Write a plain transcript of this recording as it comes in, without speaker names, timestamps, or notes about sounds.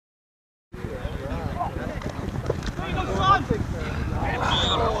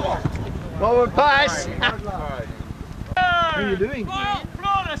Forward pass. How are you doing?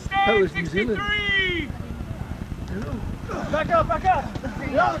 How was New Zealand? Back up, back up!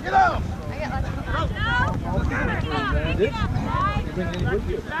 Get out, get out! You did? You bring any with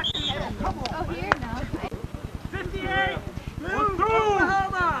you? Oh, here? No. 58! Move through!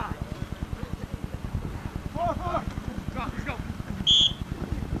 Oklahoma! Forward! Let's go!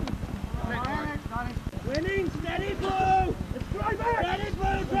 Winning, steady blue! It's driving! Steady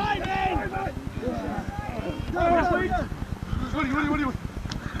blue, driving!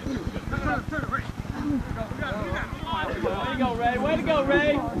 What? Way to go, Ray! Way to go,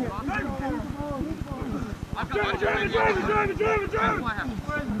 Ray! Drive!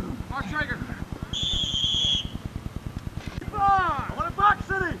 Mark Traeger! 65! I want a box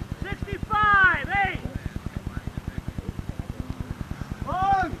city! 65! Hey!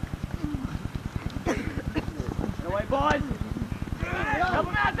 On! Get away, boys! Help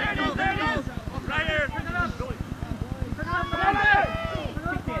him out! There it is! There it is! Right here! Pick it up! Pick it up!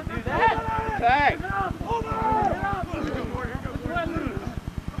 You can't do that! Okay.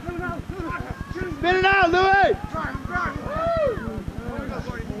 Spin it out, Louis!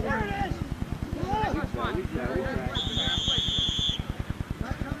 There it is!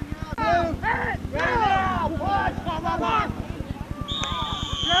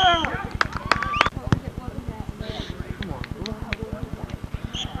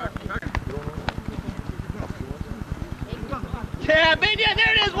 Yeah, Minya,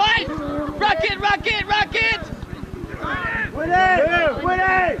 there it is, White! Rocket, rocket, rocket! Win it! Win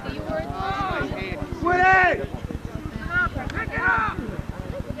it! Win it! Pick it up!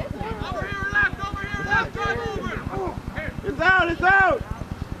 Over here, left, drive over! It's out, it's out!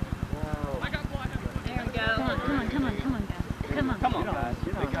 There we go. Come on, guys. Come on, guys.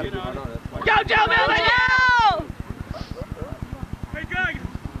 Go, Joe Melvin, go! Hey, guys!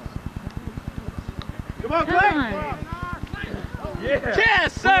 Come on, Come Clay! on. Yeah.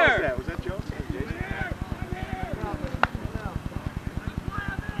 Yes, sir! Was that Joe?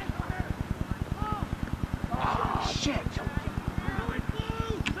 Oh, shit!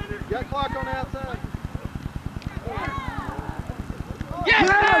 Got clock on the outside. Yes,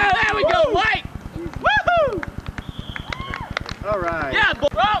 sir! There we go, White! Woohoo! All right. Yeah, bro!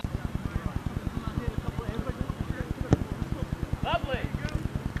 Lovely!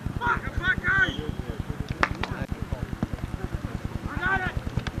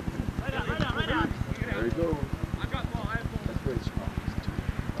 There you go. That's very strong.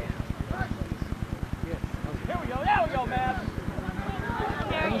 There we go, man!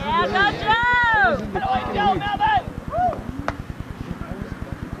 Yeah, go, Joe! Way to go, Melvin!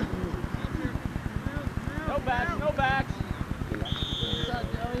 No backs, no backs!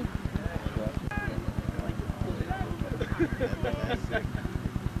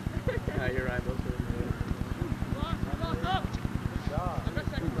 You're right. Those are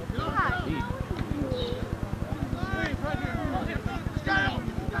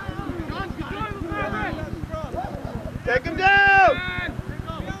Take him down!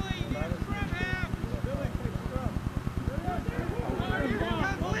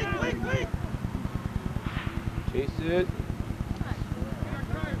 chase it.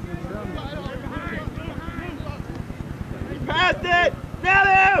 You passed it!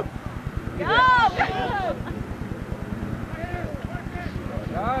 Now! Go!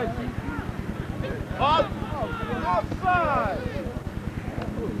 Guys. Offside!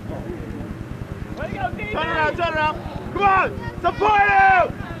 Way to go, D! Turn around! Come on! Support him!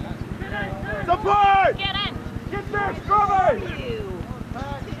 Support! Get in! Get there, Scrubby!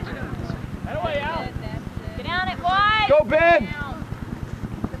 That away, Al! Get down it, boys! Go, Ben!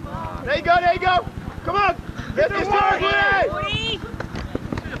 There you go! Come on! Get this start, Woody!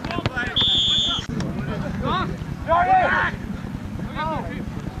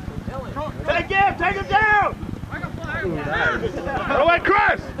 Take him down! Go away,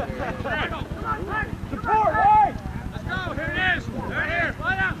 Chris! Support, right? Let's go, here it is! There,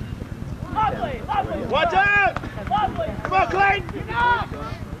 line up! Lovely! Watch out! Lovely! Come on, Clayton! Get up!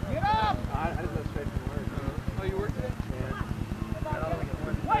 I just went straight from work. Oh, you worked today?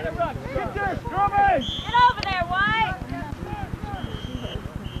 Yeah. Way to run! Get there, Scrubby! Get over there, White!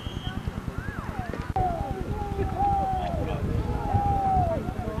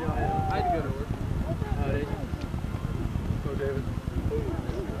 I had to go to work. Oh, did you? Go, David.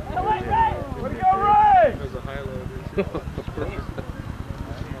 Way to go, Ray! That was a high low.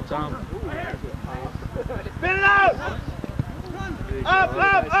 Tom. Spin it out! Up!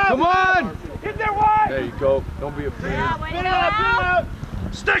 Come on! Get there, White! There you go. Don't be afraid. Yeah, way to Spin go, it Al! out!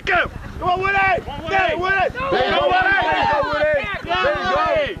 Stick him! Come on, Woody! Stay, Woody! There you go, Woody! There you go!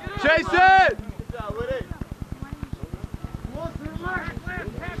 Chase it! Good job, Woody!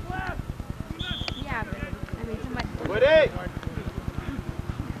 Yeah, I mean, somebody. Woody!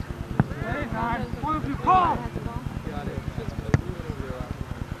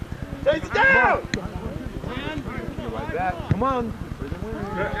 Chase it down! Like that. Come on.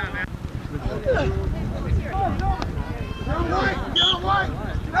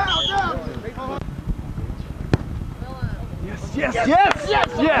 Yes, yes, yes, yes,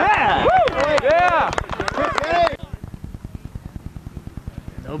 yeah! Yeah!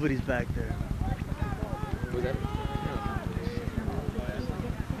 Nobody's back there.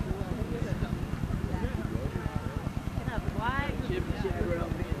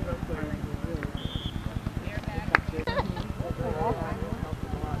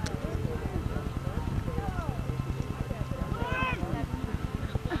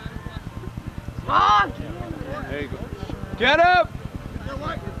 There you go. Get up!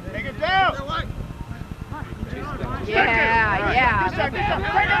 Take it down! Yeah, yeah. Take it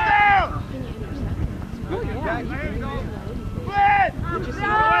down! Flynn!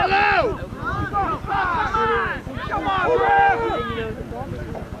 Hello! Come on, Rev!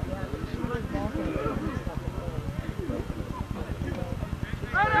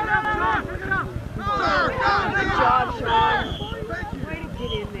 Good job, Sean. Way to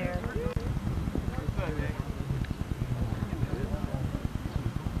get in there.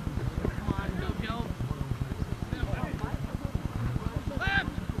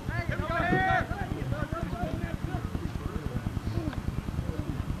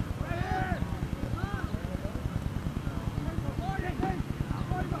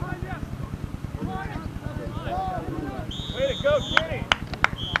 Way to go, Kenny!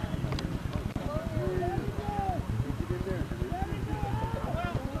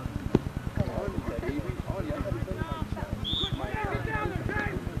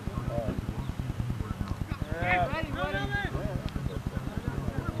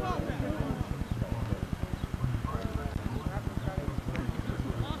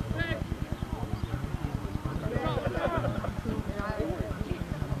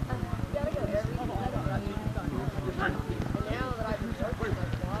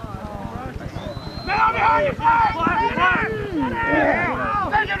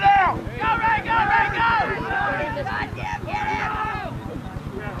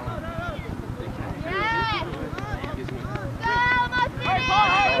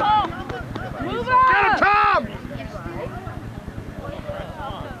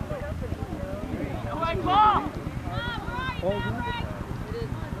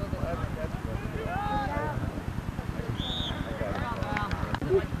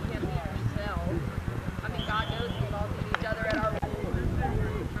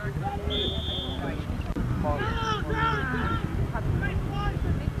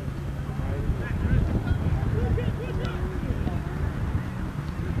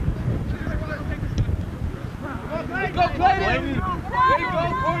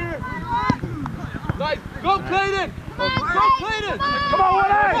 Go, Clayton! Go, Clayton! Come on,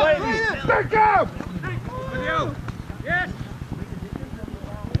 Woody! Stick up! Yes!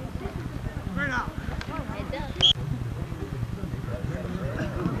 Straight out.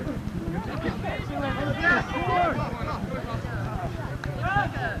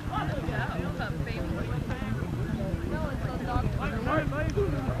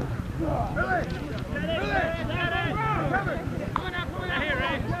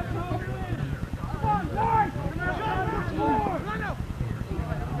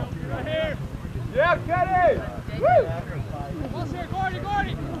 Yeah, Kenny! Woo! Well, sir, Gordy! Go,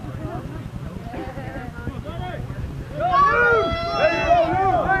 Lou! There you go,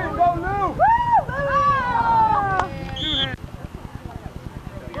 Lou! There you go, Lou!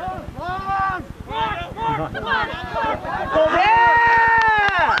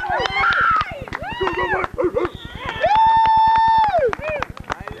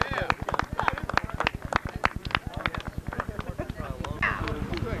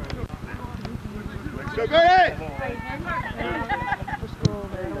 Go, go, hey!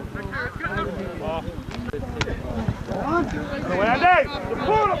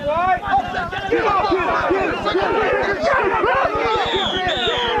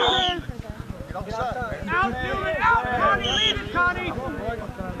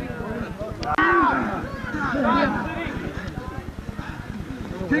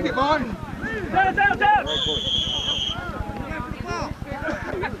 Take it, boy! Down!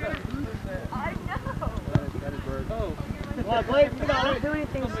 I know! Come on, Clay. Come on. Don't do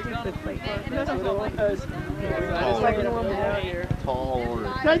anything stupid, Clay. Tall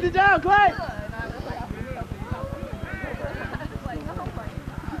order. Take it down, Clay.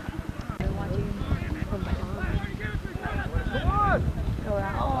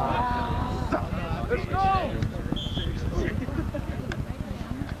 Let's go!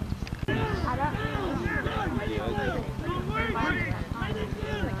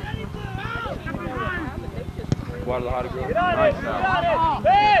 Water the hot girl. Get on it. Get on it.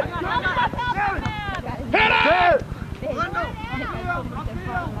 Hit it.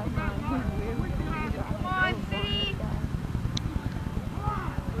 Come on, City.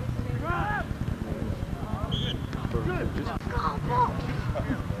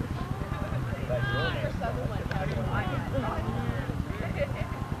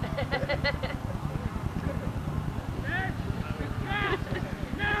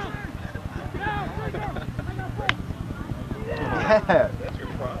 Yeah. That's your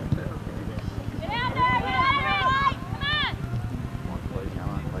problem.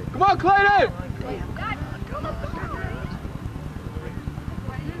 Come on, Clayton!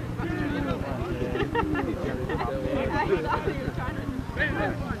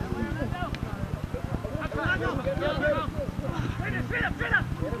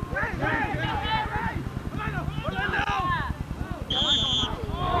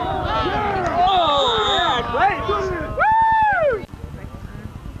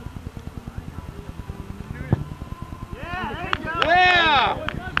 Yeah!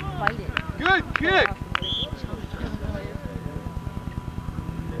 Good kick!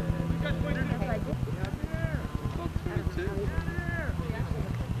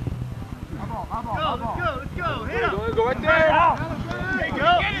 Let's go. Hit him. Go right there! There you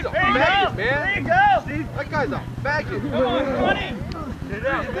go. He's a There you faggot, go. man. There you go. That guy's a faggot. Come on, buddy. Get it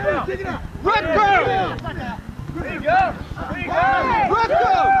out. Get it out. Take it out. Rutger! There you go. There you go.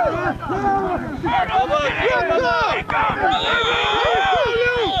 Rutger!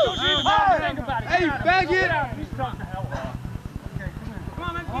 Hey, faggot!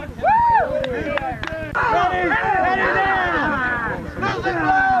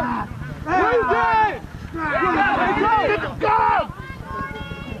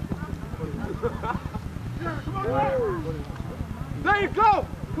 There you go!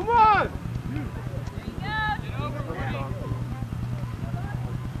 Come on!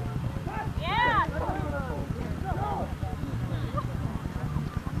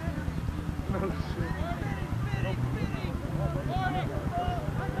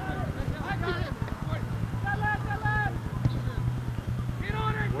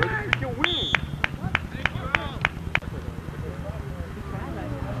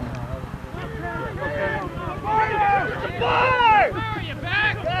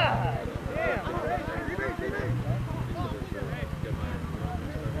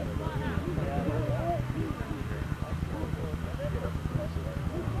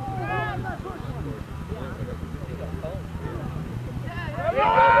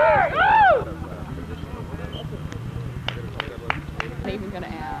 Not even gonna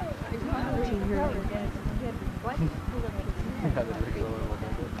ask.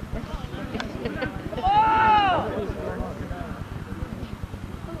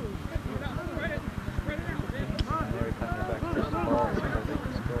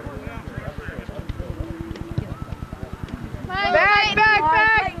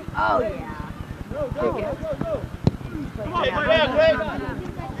 Back! Oh yeah. Go. Come on, Clay. Clay.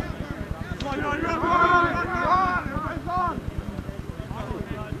 Come on, you're on. Everybody's on.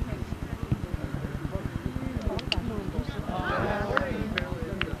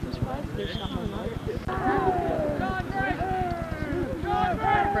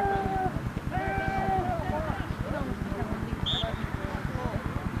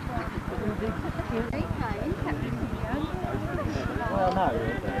 Well, not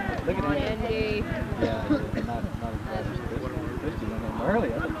really. Look at him. Andy. Yeah, not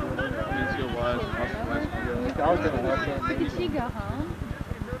early. I was going to help him. Did she go home?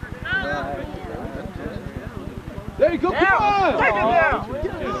 There you go! Come on! Take it down.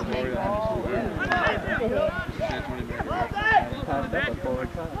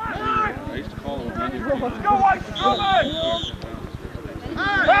 I used to call him. Go, White Strowman!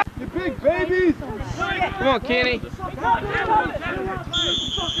 You big babies! Come on, Kenny. Get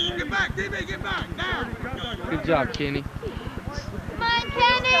back, DB, get back, now! Good job, Kenny. Come on,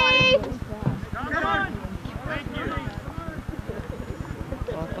 Kenny! Come on! Thank you.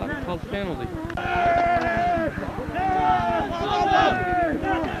 I thought it called penalty.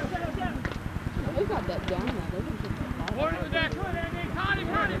 We got that down now.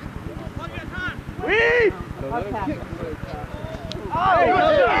 Weed! So let him kick.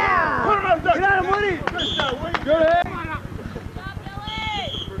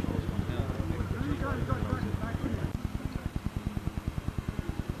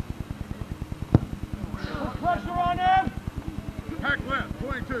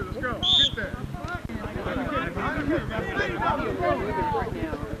 Let's go. Get there.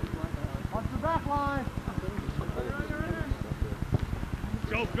 Watch the back line.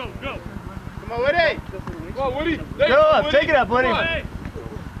 Go, go, go. Come on, Woody. Come on, Woody. Go, take it up, Woody. Come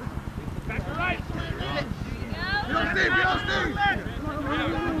Back to right. Get on Steve, get on Steve.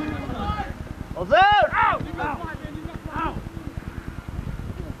 Hold out. Out. Out.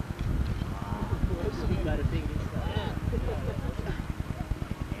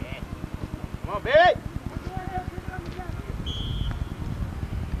 Come on, baby.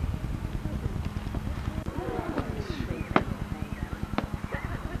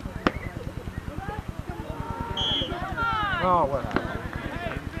 Oh, what?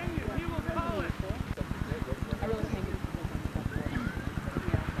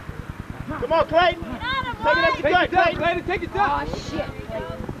 Come on, Clayton. Take it up the gut, Clayton. Take it down. Oh, shit.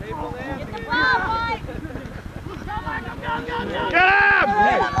 Get the ball, Mike.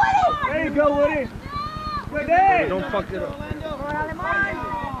 him! There you go, Woody. Woody. Don't fuck it up.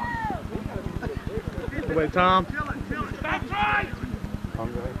 Wait, Tom. That's right.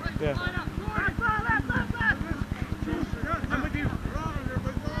 Yeah. I'm with you.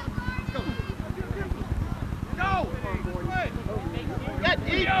 Got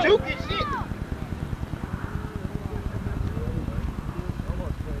deep, juke and shit.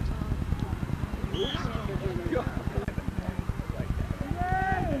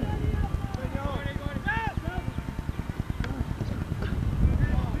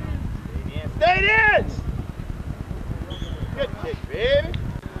 Stay in! Good kick, baby.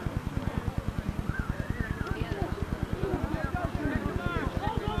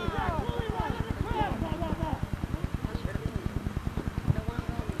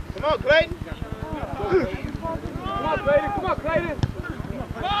 Come on, Clayton. Come on, Clayton. Come on, Clayton. Come on,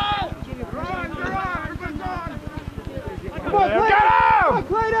 Come on, Clayton. Come on,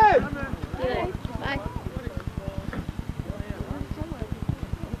 Clayton. Bye.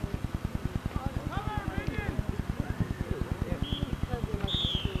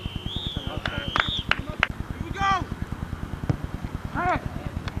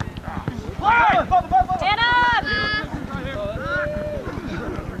 Get up!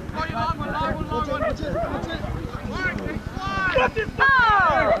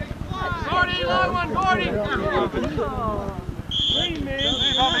 Oh! Gordy, long one, Gordy.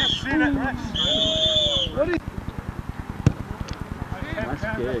 Nice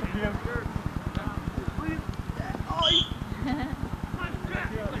kick. Yep.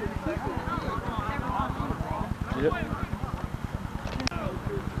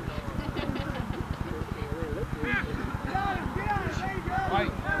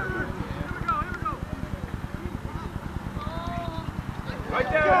 Right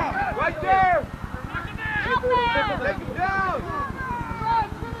there! Right there! Out there! Take him down!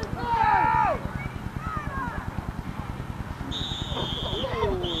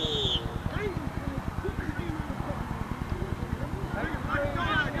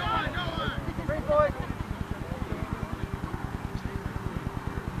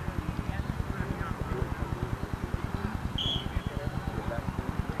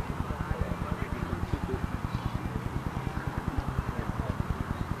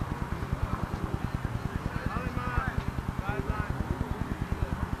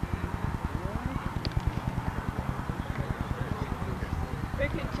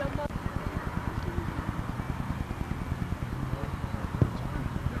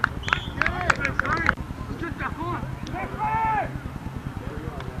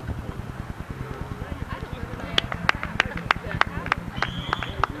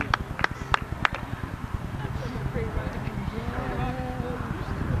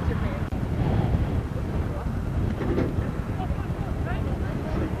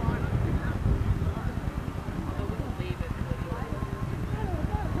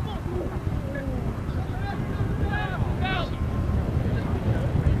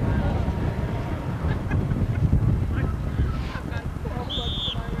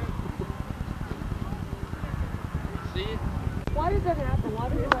 Why does that happen? Why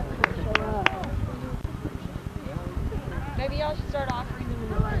does that show up? Maybe y'all should start offering them a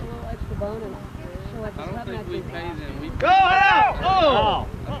little extra bonus. Show up I don't think we pay them. We Go out! Oh!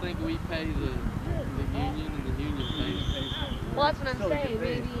 I think we pay the union and the union pays. Well, that's what I'm saying.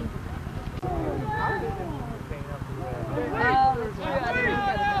 Maybe.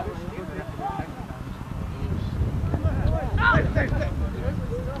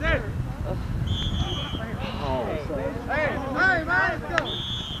 Hey, man, let's go!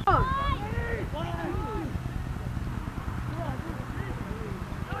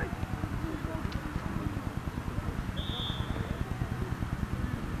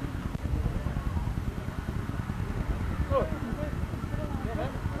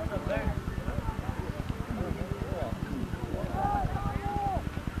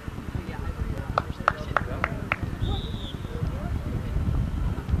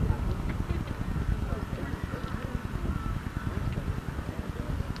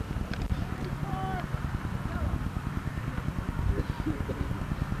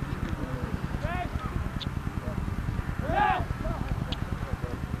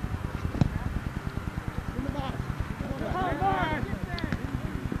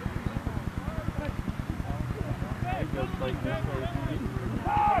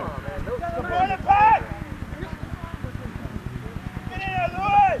 Support the pass! Get in there,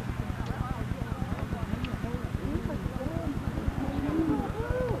 Louis!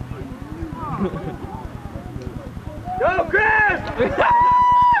 Go, Chris!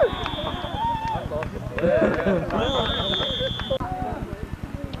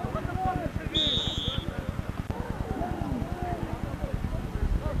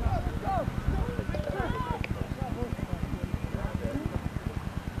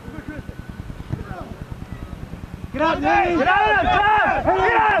 Get out, Dave! Get out of him, Dave!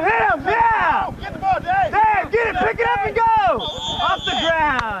 Hit him, yeah! Get the ball, Dave! Dave, get it, pick it up and go! Off the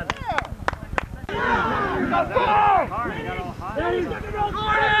ground! Let's go! Let's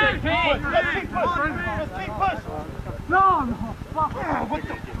keep pushing! Let's keep pushing! No, fuck! What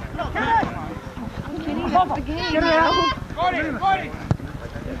the? Kenny, that's the game. Get out! Get on it!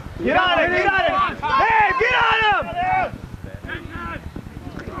 Get on it! Dave, get on him!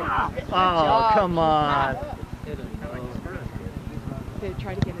 Oh, come on! They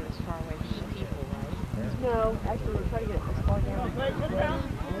try to get it as far away from the people, right? No, actually, we're trying to get it as far down.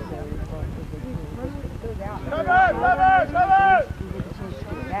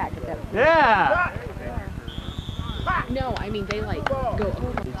 Yeah! No, I mean, they like go over.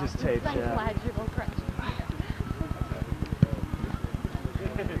 He just tapes, yeah. Flags, you're going correct.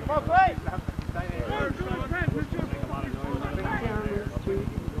 Come on, play!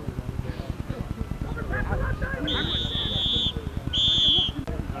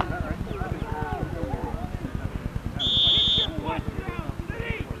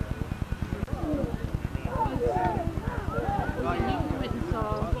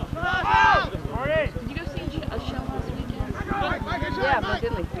 Yeah, but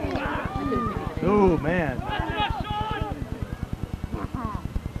did like Oh, man. I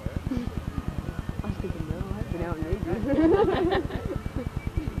was thinking, no, I've been out in Vegas.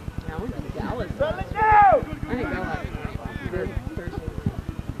 I went to Dallas. Let it go! I didn't go out Thursday.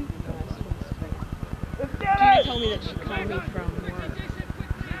 Gina told me that she called me from work.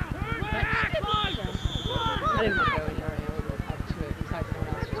 I didn't want to go anywhere. I would go up to it besides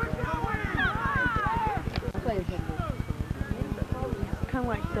someone else was going. I'm playing football. Kind of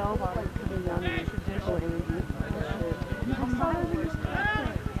like Del Valle, coming down the traditional energy.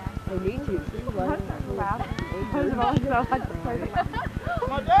 They need to. Come on,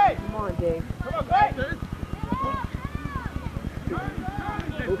 Dave! Come on, Dave. Come on, Dave!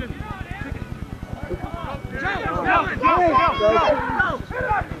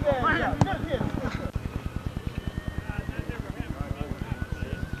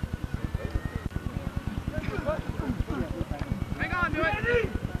 Hang on, do it!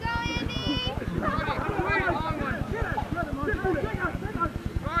 Go, Andy!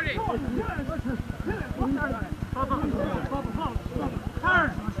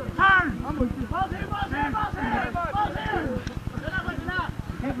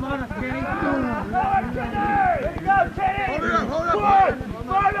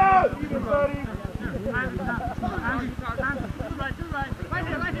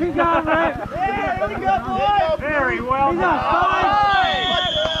 He's on, right? Yeah, there we go, boys! Very well He's done.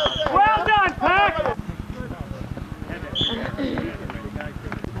 Well done, Pack!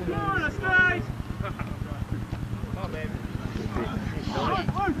 Come on, let's guys!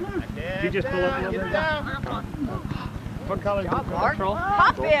 Did you just pull up a little bit? What color is the control?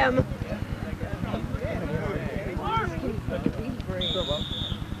 Pop him!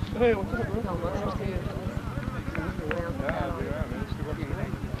 Hey, what's up, bro?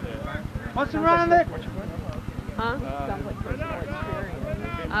 What's the run, Nick? Huh? Sounds like personal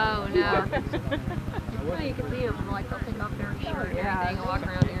experience. Oh, no. Well, you can see them, like, they'll take off their shirt and everything and walk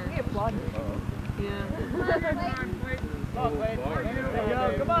around here. Yeah.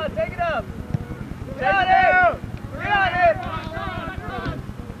 Come on, take it up! Get on it! Get on it!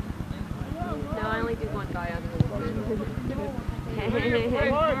 No, I only did one guy on this.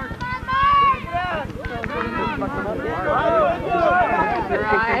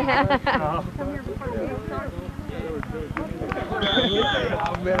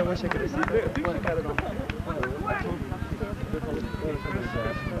 Oh man, I wish I could have seen that.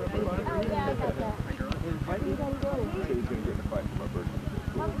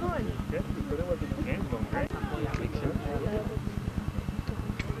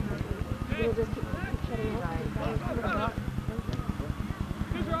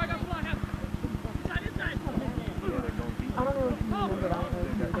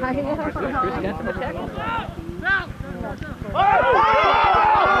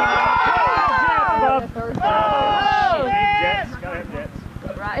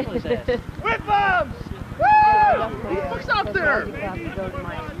 Whip bombs! Woo! Who the fuck's out there?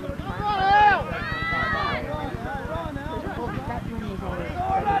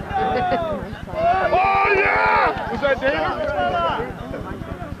 Oh yeah! Was that David?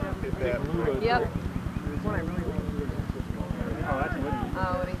 Yep. Oh, that's Woody.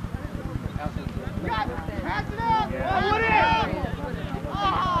 Oh, Woody. Pass it up! Oh, Woody!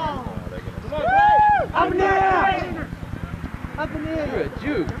 Up and in! Up and in! You're a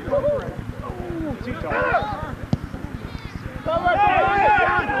Jew. Too tall.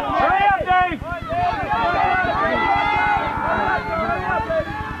 Hurry up, Dave!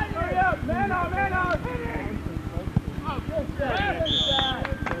 Man on, man on!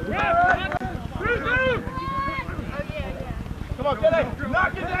 Come on, get it!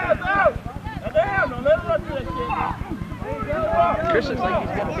 Knock his ass out! Now down! Don't let him run through that shit! Chris looks like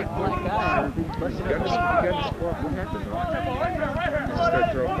he's got a big black guy. Start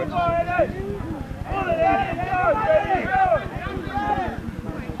throwing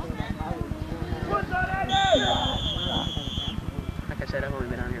Like I said, I've only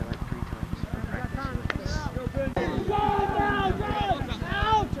been on here like 3 times for practice.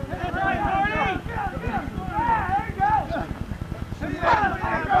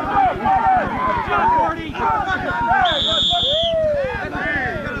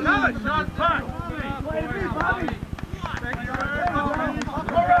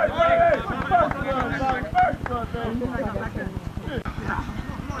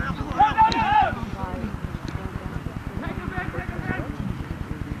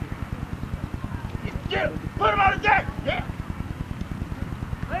 Put him on the deck! Yeah!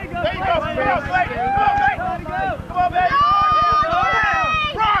 There you go! There you go! Come on, Blake! Come on, Blake! Come on, baby!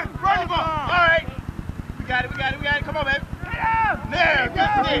 Run! Run the ball! All right! We got it, we got it, we got it! Come on, baby! There! Good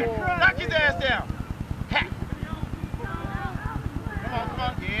stick! Knock his ass down! Ha! Come on, come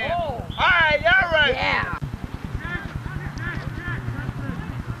on! Yeah! All right, y'all right! Yeah.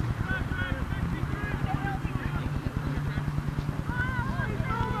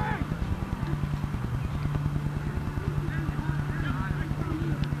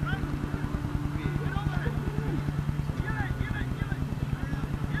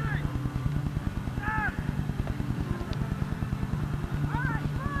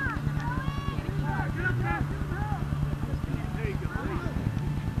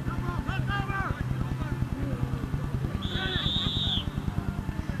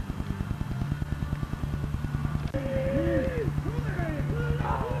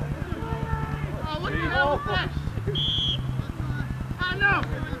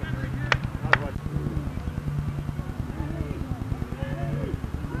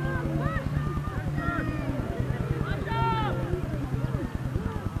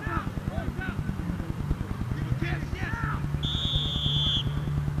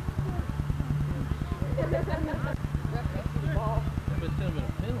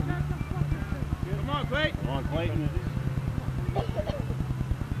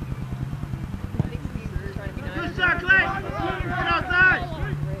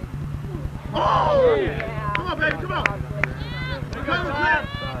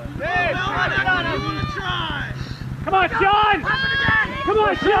 Come on, Sean! Come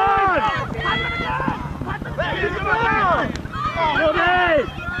on, Sean! Go, Dave!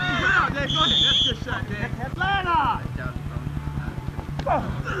 That's a good shot, Dave. Atlanta!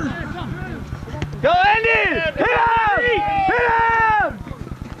 Go, Andy! Hit him! Hit him!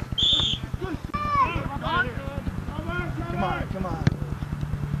 Come on, come on.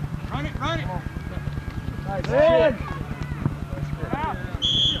 Run it, run it! Nice. Good.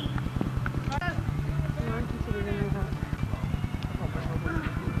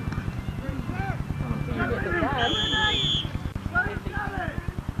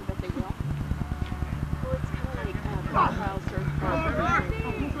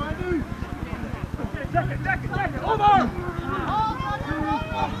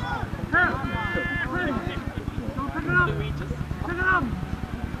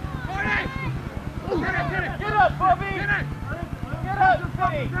 Get up, Bobby! Get up,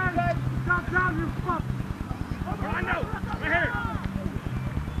 Bobby! Drop down, you fuck! I know! Right here!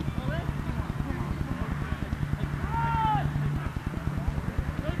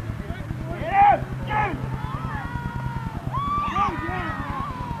 Get him! Get him!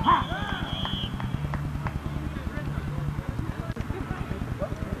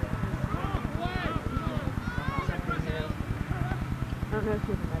 I don't know if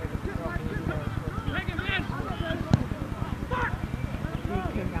he's better than he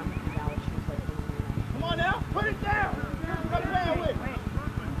came down from Dallas. She was like, Come on now, put it down! Come down with it!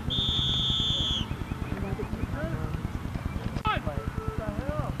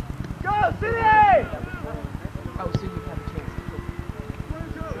 Go, City! Oh, so you have a chance to put.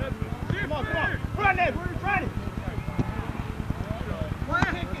 Come on, come on. Run it, run it.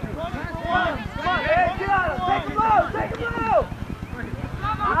 Come on, Ed, get on him. Take him low, take him low.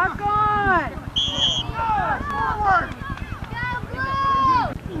 Lock on. Forward.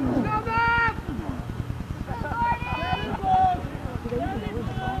 Go back.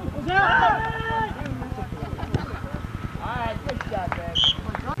 All right, good shot, man.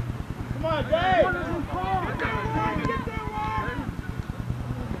 Come on, Dave.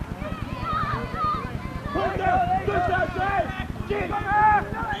 Put down. Good shot, Dave. Get. All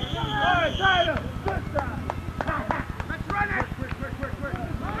right, Tyler. Good shot. Let's run it. Quick.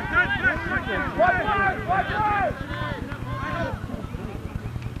 Watch out.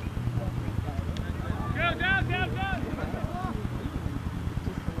 Go, down.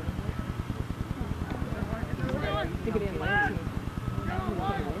 Stick it in lane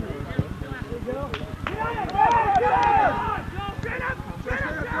 2.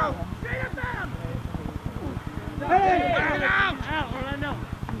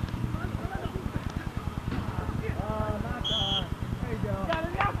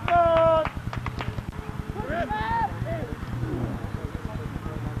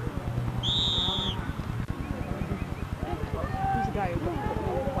 Who's the guy who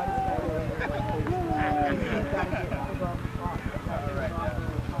why does the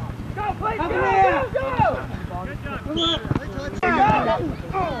Go, please, go.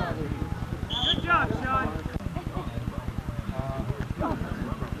 Good job, Sean.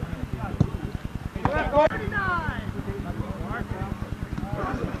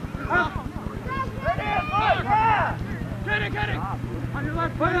 Get it. On your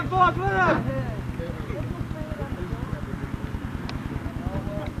left. Put him, boss, put him.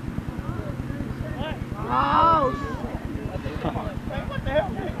 Oh, What the hell?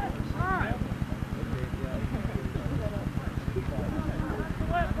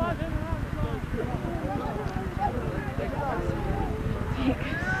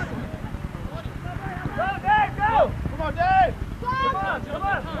 Go, Dave, go! Come on, Dave! Come on!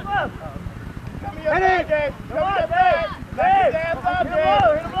 Come here, Dave! Come on, Dave! Dave! Hit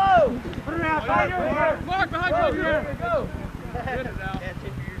him low! Put it out, Tiger! Mark, behind you! Here we go! Get it out.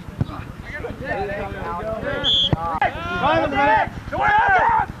 Run the back! Come on!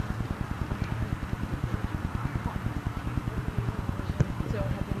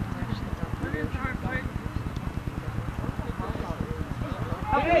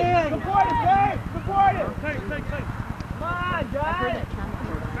 Hey, support it, Dave! Support it! Take. Come on, guys!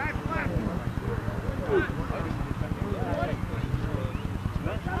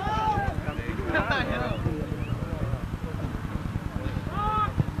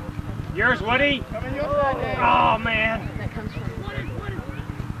 Yours, Woody? Oh, man. that comes from.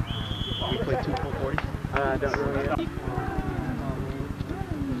 We played 2 full 40s? I don't really know.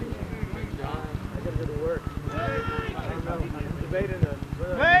 I gotta go to work. Debating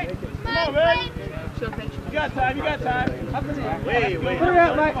Wait! Come on, man! You got time. Wait. Put it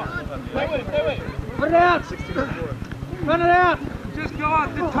out, Mike. Stay with it. Put it out. 64. Run it out. Just go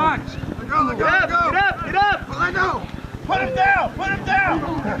out the touch. Let go. Get up. Let go. Put him down!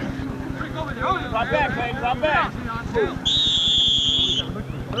 Drop back, man, drop back!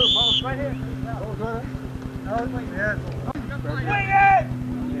 Ball's right here. Swing it!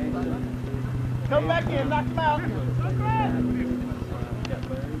 Come back in, knock him out.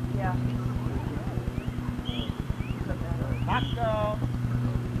 Yeah. Knock go.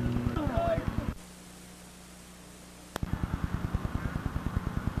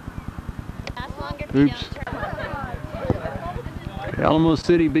 Oops. Alamo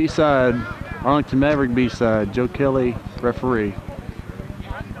City B-side, Arlington Maverick B-side, Joe Kelly, referee.